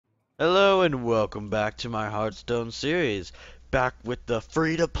Hello and welcome back to my Hearthstone series. Back with the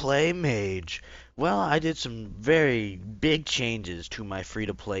free-to-play mage. Well, I did some very big changes to my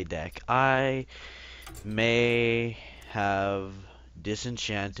free-to-play deck. I may have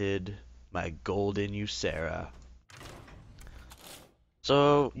disenchanted my golden ysera.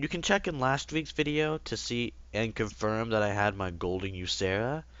 So, you can check in last week's video to see and confirm that I had my golden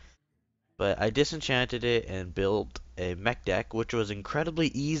ysera. But I disenchanted it and built a mech deck, which was incredibly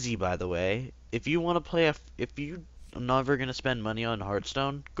easy, by the way. If you want to play if you are never gonna spend money on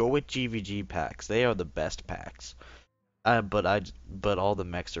Hearthstone, go with GVG packs. They are the best packs. But all the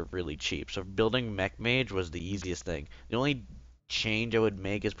mechs are really cheap. So building Mech Mage was the easiest thing. The only change I would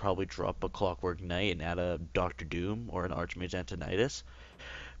make is probably drop a Clockwork Knight and add a Doctor Doom or an Archmage Antonidas,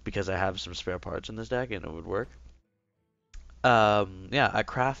 because I have some spare parts in this deck and it would work. Yeah, I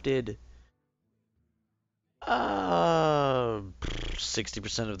crafted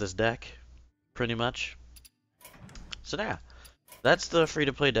 60% of this deck, pretty much. So yeah, that's the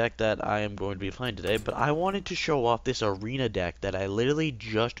free-to-play deck that I am going to be playing today. But I wanted to show off this arena deck that I literally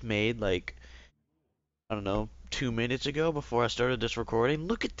just made, like, I don't know, 2 minutes ago before I started this recording.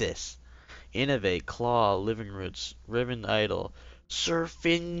 Look at this. Innovate, Claw, Living Roots, Riven Idol, Sir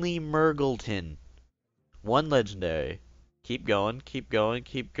Finley Murgleton. One legendary. Keep going, keep going,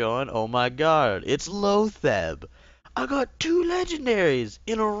 keep going. Oh my god, it's Lotheb. I got 2 legendaries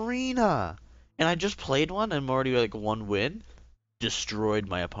in arena. And I just played one and I'm already like 1 win. Destroyed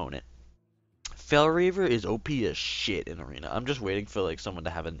my opponent. Fel Reaver is OP as shit in arena. I'm just waiting for like someone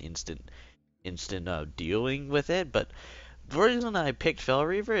to have an instant dealing with it. But the reason I picked Fel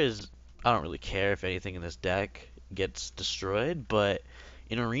Reaver is I don't really care if anything in this deck gets destroyed, but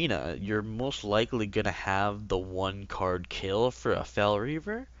in arena, you're most likely gonna have the 1 card kill for a Fel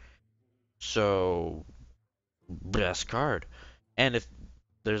Reaver. So best card. And if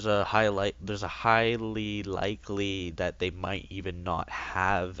there's a highly likely that they might even not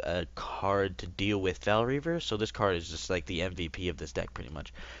have a card to deal with Fel Reaver, so this card is just like the MVP of this deck pretty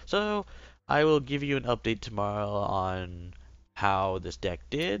much. So I will give you an update tomorrow on how this deck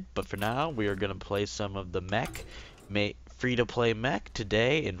did, but for now we are gonna play some of the free-to-play mech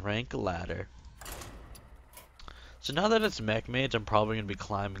today in rank ladder. So now that it's Mech Mage, I'm probably gonna be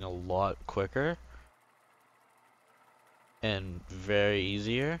climbing a lot quicker and very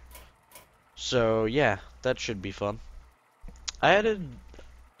easier. So yeah, that should be fun.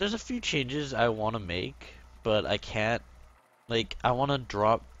 There's a few changes I want to make, but I can't, like, I want to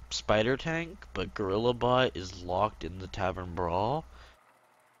drop Spider Tank, but Gorilla Bot is locked in the Tavern Brawl.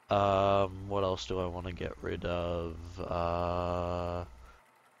 What else do I want to get rid of?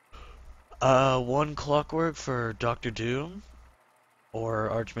 1 Clockwork for Doctor Doom, or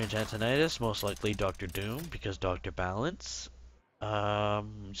Archmage Antonidas, most likely Doctor Doom, because Doctor Balance.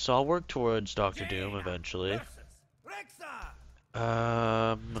 So I'll work towards Doctor Doom eventually.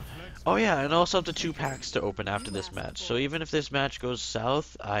 Oh yeah, and I also have the 2 packs to open after this match. So even if this match goes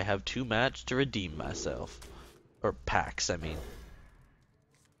south, I have 2 matches to redeem myself. Or packs, I mean.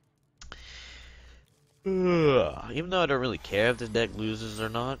 Even though I don't really care if this deck loses or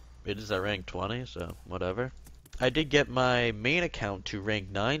not, it is at rank 20, so whatever. I did get my main account to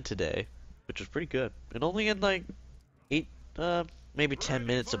rank 9 today, which was pretty good. It only had like 8, maybe 10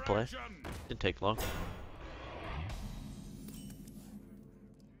 minutes of play. Didn't take long.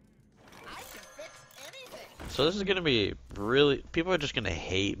 So this is gonna be really, people are just gonna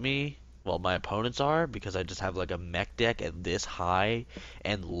hate me, well my opponents are, because I just have like a mech deck at this high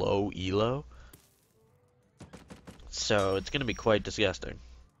and low elo. So it's gonna be quite disgusting.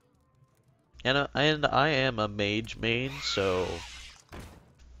 And I am a mage main, so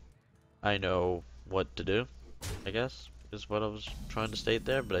I know what to do, I guess, is what I was trying to state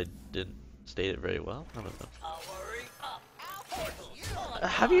there, but I didn't state it very well. I don't know.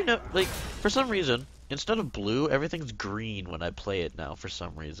 Have you know, like, for some reason, instead of blue, everything's green when I play it now, for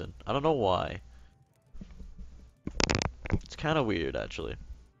some reason. I don't know why. It's kind of weird, actually.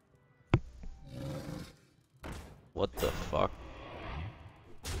 What the fuck?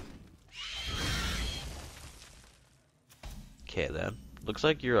 Okay, then. Looks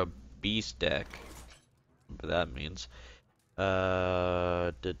like you're a beast deck. Whatever that means.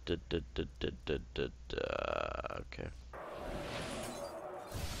 Okay.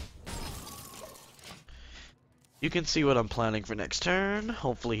 You can see what I'm planning for next turn.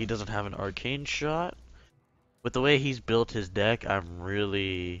 Hopefully he doesn't have an arcane shot. With the way he's built his deck, I'm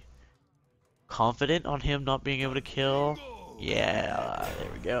really confident on him not being able to kill. Yeah,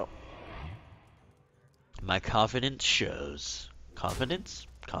 there we go. My confidence shows. Confidence?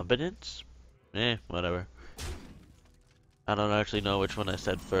 Competence? Eh, whatever. I don't actually know which one I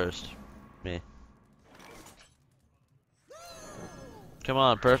said first. Me. Come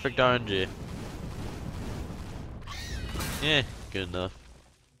on, perfect RNG. Yeah, good enough.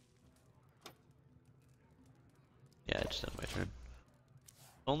 Yeah, I just had my turn.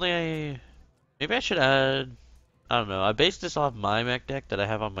 Maybe I should add... I don't know, I based this off my mech deck that I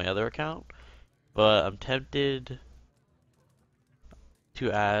have on my other account, but I'm tempted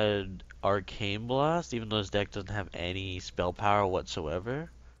to add Arcane Blast, even though this deck doesn't have any spell power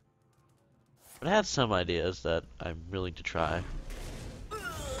whatsoever. But I had some ideas that I'm willing to try.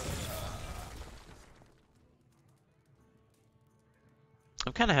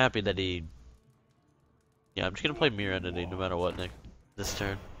 I'm kind of happy that he... Yeah, I'm just gonna play Mirror Entity no matter what, Nick. This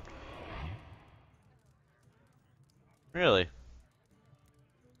turn. Really?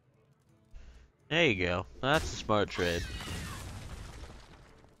 There you go. That's a smart trade.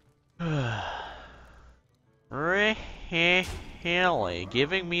 Really?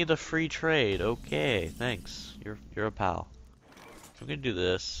 Giving me the free trade. Okay, thanks. You're a pal. I'm gonna do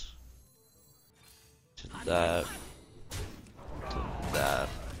this. To that. To that.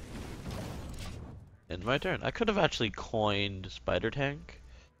 End my turn. I could have actually coined Spider Tank,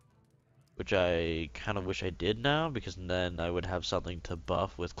 which I kind of wish I did now, because then I would have something to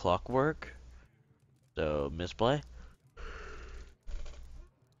buff with Clockwork. So, misplay.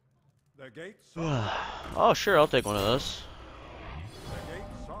 The gates are Oh, sure, I'll take one of those. the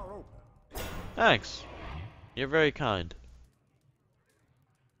gates are open. Thanks. You're very kind.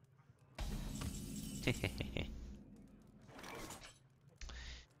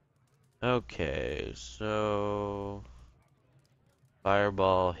 Okay, so...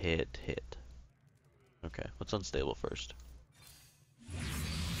 Fireball, hit. Okay, what's unstable first?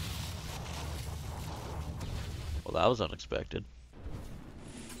 Well, that was unexpected.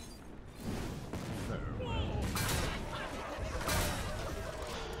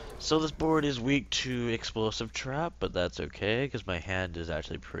 So this board is weak to Explosive Trap, but that's okay, because my hand is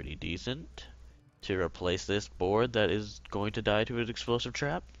actually pretty decent to replace this board that is going to die to an Explosive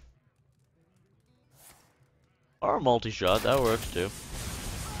Trap. Or a multi-shot, that works too.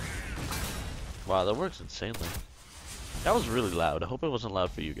 Wow, that works insanely. That was really loud. I hope it wasn't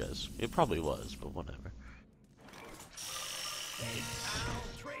loud for you guys. It probably was, but whatever.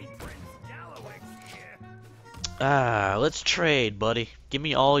 Ah, let's trade, buddy. Give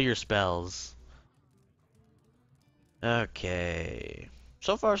me all your spells. Okay.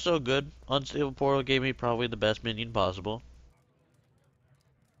 So far, so good. Unstable Portal gave me probably the best minion possible.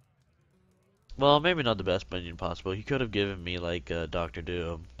 Well, maybe not the best minion possible. He could have given me, like, Dr.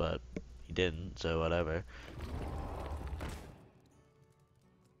 Doom, but he didn't, so whatever.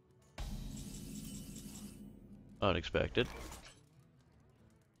 Unexpected.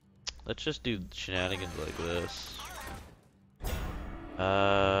 Let's just do shenanigans like this.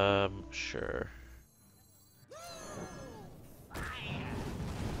 Sure.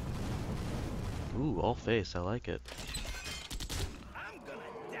 Ooh, all face, I like it.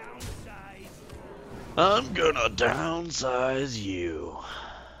 I'm gonna downsize you.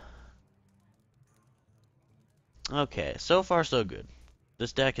 Okay, so far so good.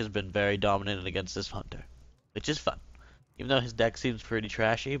 This deck has been very dominant against this hunter, which is fun. Even though his deck seems pretty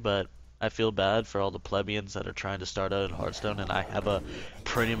trashy, but I feel bad for all the plebeians that are trying to start out in Hearthstone, and I have a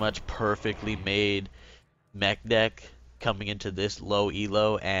pretty much perfectly made mech deck coming into this low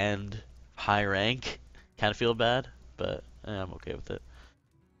elo and high rank. Kind of feel bad, but I'm okay with it.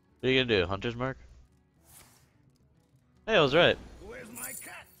 What are you gonna do, Hunter's Mark? Hey, I was right. Where's my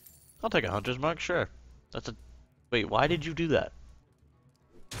cat? I'll take a Hunter's Mark, sure. That's a... Wait, why did you do that?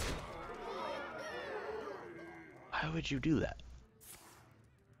 Why would you do that?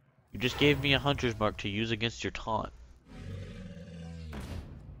 You just gave me a Hunter's Mark to use against your taunt.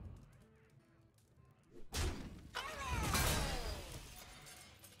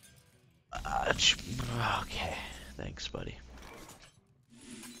 Okay, thanks, buddy.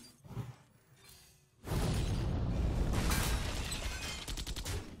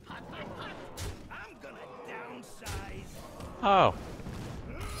 I'm gonna downsize. Oh,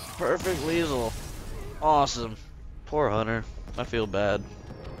 perfect Liesel. Awesome. Poor Hunter. I feel bad.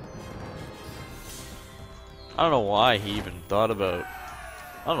 I don't know why he even thought about...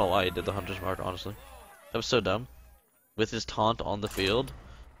 I don't know why he did the Hunter's Mark, honestly. That was so dumb. With his taunt on the field,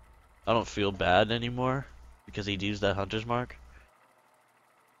 I don't feel bad anymore because he'd used that Hunter's Mark.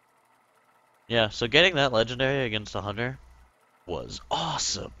 Yeah, so getting that legendary against the Hunter was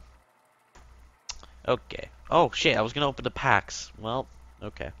awesome. Okay. Oh, shit, I was gonna open the packs. Well,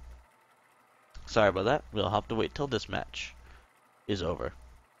 okay. Sorry about that. We'll have to wait till this match is over.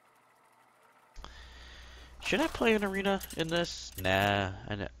 Should I play an arena in this? Nah,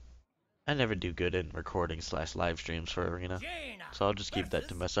 I never do good in recording slash live streams for arena. Jaina So I'll just keep that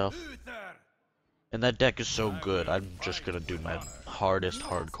to versus myself. Uther. And that deck is so I good, will I'm just fight gonna do with my honor. hardest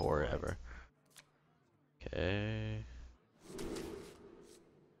hardcore ever. Okay.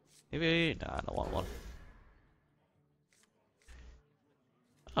 Maybe, nah, I don't want one.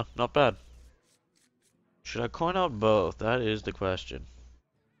 Oh, not bad. Should I coin out both? That is the question.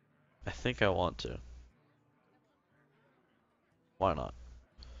 I think I want to. Why not?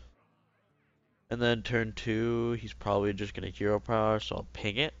 And then turn 2, he's probably just gonna hero power, so I'll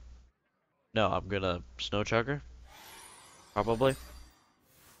ping it. No, I'm gonna snow chugger. Probably.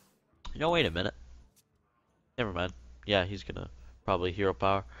 No, wait a minute. Never mind. Yeah, he's gonna probably hero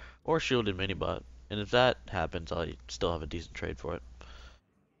power or shielded mini bot. And if that happens, I'll still have a decent trade for it.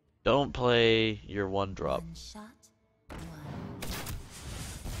 Don't play your one drop. One shot, one.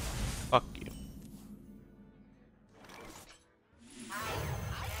 Fuck you.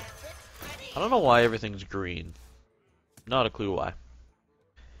 I don't know why everything's green. Not a clue why.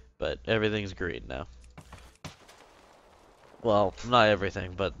 But everything's green now. Well, not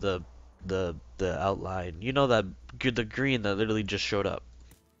everything, but the outline. You know that the green that literally just showed up.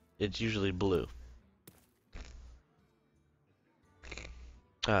 It's usually blue.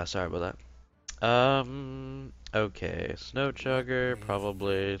 Ah, sorry about that. Okay, Snow Chugger,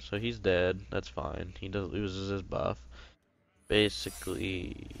 probably. So he's dead. That's fine. He does loses his buff.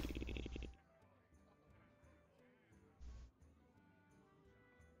 Basically.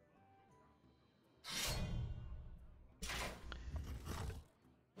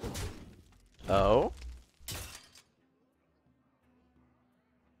 Oh?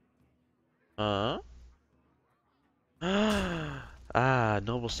 Huh? Ah,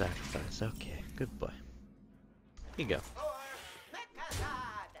 noble sacrifice. Okay, good boy. Here you go.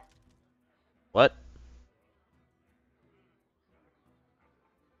 What?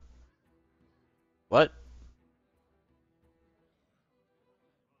 What?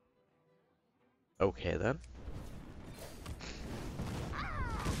 Okay then.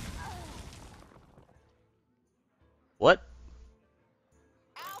 What?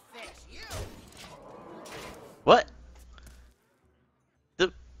 What?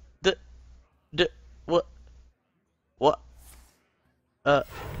 The what? What?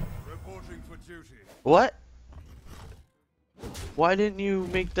 Reporting for duty. What? Why didn't you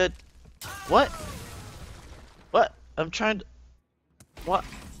make that? What? What? I'm trying to. What?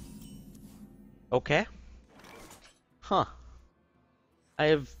 Okay. Huh. I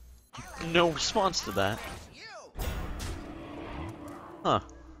have no response to that. Huh.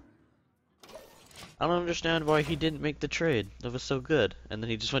 I don't understand why he didn't make the trade. That was so good. And then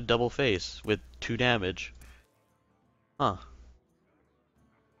he just went double face with 2 damage. Huh.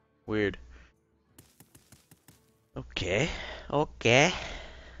 Weird. Okay. Okay.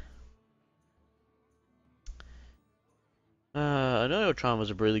 I know Tron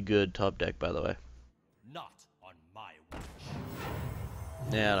was a really good top deck, by the way. Not on my watch.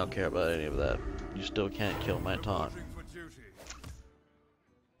 Yeah, I don't care about any of that. You still can't kill my taunt. Reporting for duty.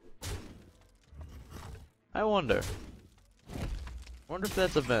 I wonder. Wonder if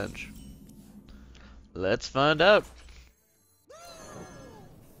that's Avenge. Let's find out.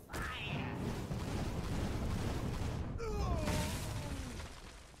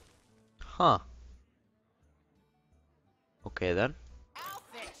 Huh. Okay then.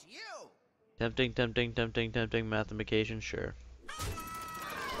 Tempting, tempting, tempting, tempting mathematication, sure.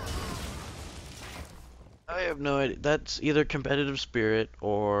 I have no idea. That's either competitive spirit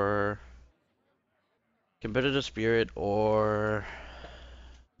or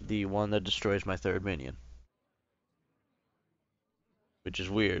the one that destroys my 3rd minion. Which is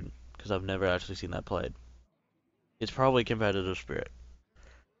weird, because I've never actually seen that played. It's probably competitive spirit.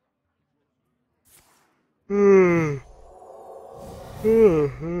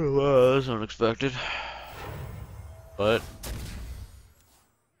 Well, that's unexpected. But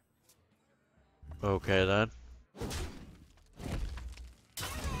okay then.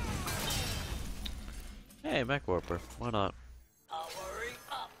 Hey, Mech Warper. Why not?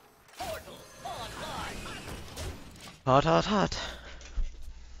 Hot, hot, hot.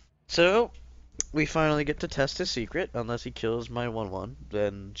 So, we finally get to test his secret, unless he kills my 1-1,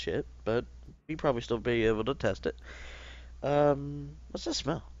 then shit, but we probably still be able to test it. What's that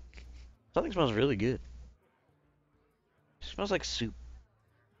smell? Something smells really good. It smells like soup.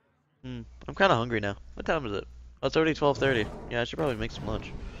 I'm kind of hungry now. What time is it? Oh, it's already 12:30. Yeah, I should probably make some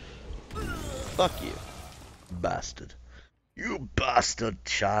lunch. Fuck you, bastard. You bastard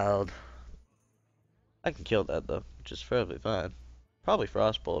child. I can kill that though, which is fairly fine. Probably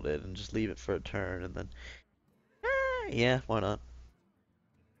frostbolt it and just leave it for a turn and then Yeah, why not?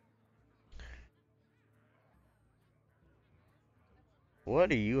 What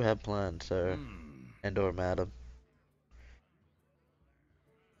do you have planned, sir? And or madam?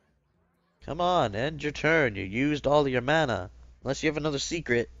 Come on, end your turn. You used all your mana. Unless you have another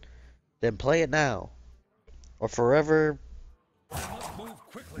secret, then play it now. Or forever, I must move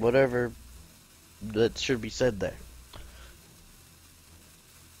quickly. whatever that should be said there.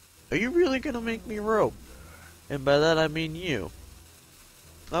 Are you really gonna make me rope? And by that I mean you.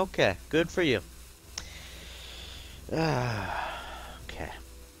 Okay, good for you. Okay.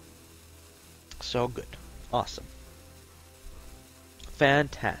 So good. Awesome.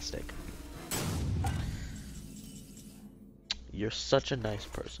 Fantastic. You're such a nice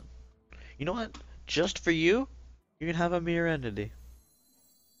person. You know what? Just for you, you can have a mirror entity.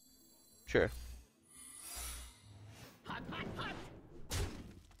 Sure.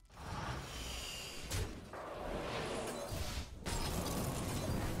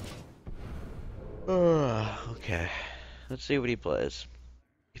 Okay. Let's see what he plays.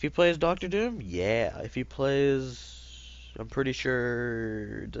 If he plays Doctor Doom, yeah. If he plays, I'm pretty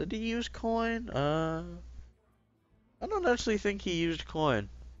sure. Did he use coin? I don't actually think he used coin.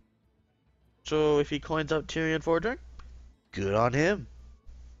 So if he coins up Tyrion Fordring, good on him.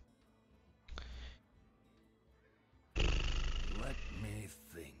 Let me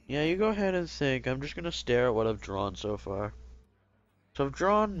think. Yeah, you go ahead and think. I'm just gonna stare at what I've drawn so far. So I've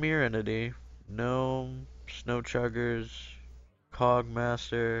drawn Mirror Entity, Gnome, Snow Chuggers,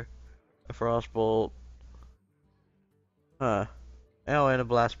 Cogmaster, a Frostbolt, oh, and a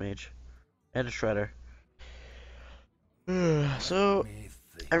Blast Mage, and a Shredder. So, Let me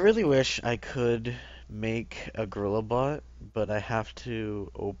think. I really wish I could make a Gorilla Bot, but I have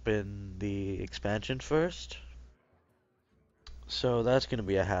to open the expansion first. So that's gonna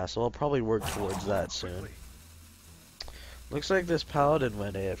be a hassle. I'll probably work towards that soon. Looks like this Paladin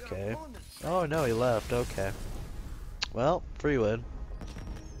went AFK. Oh no, he left. Okay. Well, free win.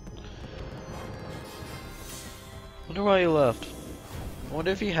 Wonder why he left. I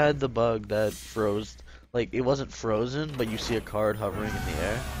wonder if he had the bug that froze. Like, it wasn't frozen, but you see a card hovering in the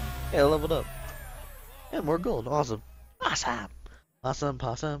air. Hey, I leveled up. Yeah, more gold. Awesome. Awesome. Awesome,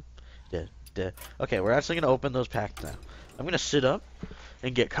 possum. Okay, we're actually gonna open those packs now. I'm gonna sit up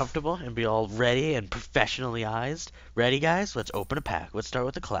and get comfortable and be all ready and professionally eyed. Ready, guys? Let's open a pack. Let's start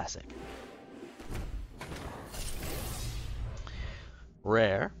with the classic.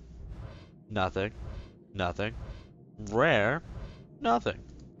 Rare. Nothing. Nothing. Rare. Nothing.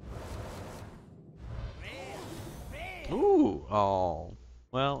 Ooh. Oh.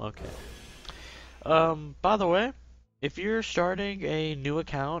 Well, okay. By the way, if you're starting a new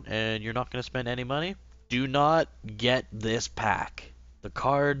account and you're not going to spend any money, do not get this pack. The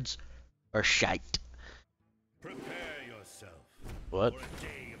cards are shite. Prepare yourself What? for a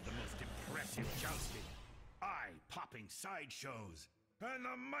day of the most impressive jousting, eye-popping sideshows, and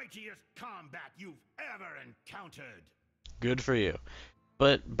the mightiest combat you've ever encountered. Good for you.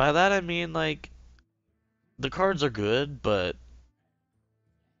 But by that I mean, like, the cards are good, but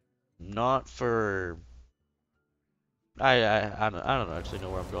not for... I don't actually know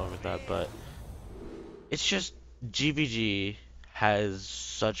where I'm going with that, but it's just GVG has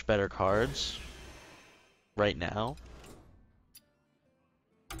such better cards right now.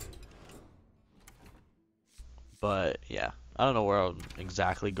 But yeah, I don't know where I'm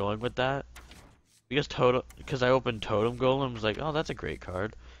exactly going with that. Because I opened Totem Golem, was like, oh, that's a great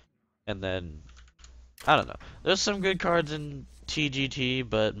card. And then I don't know. There's some good cards in TGT,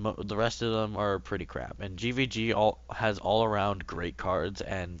 but the rest of them are pretty crap. And GVG has all around great cards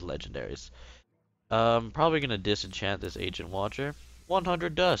and legendaries. Probably gonna disenchant this Agent Watcher.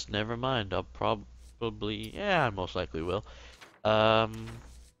 100 dust. Never mind. I'll probably, yeah, I most likely will. Yeah,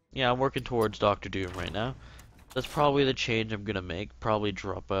 I'm working towards Doctor Doom right now. That's probably the change I'm gonna make. Probably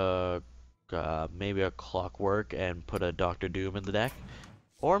drop a maybe a Clockwork and put a Doctor Doom in the deck,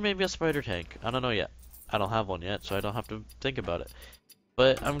 or maybe a Spider Tank. I don't know yet. I don't have one yet, so I don't have to think about it.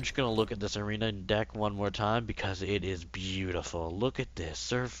 But I'm just gonna look at this arena deck one more time because it is beautiful. Look at this,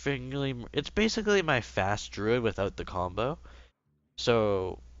 surfing. It's basically my fast druid without the combo.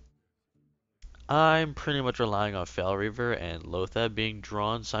 So I'm pretty much relying on Fel Reaver and Lothab being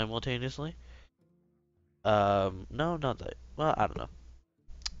drawn simultaneously. No, not that. Well, I don't know.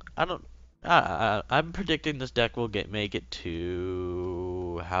 I don't. I'm predicting this deck will make it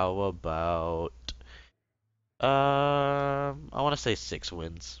to. How about? I want to say 6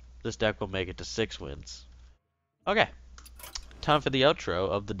 wins. This deck will make it to 6 wins. Okay, time for the outro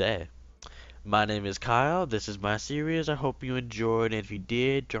of the day. My name is Kyle. This is my series. I hope you enjoyed, and if you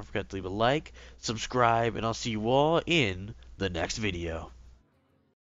did, don't forget to leave a like, subscribe, and I'll see you all in the next video.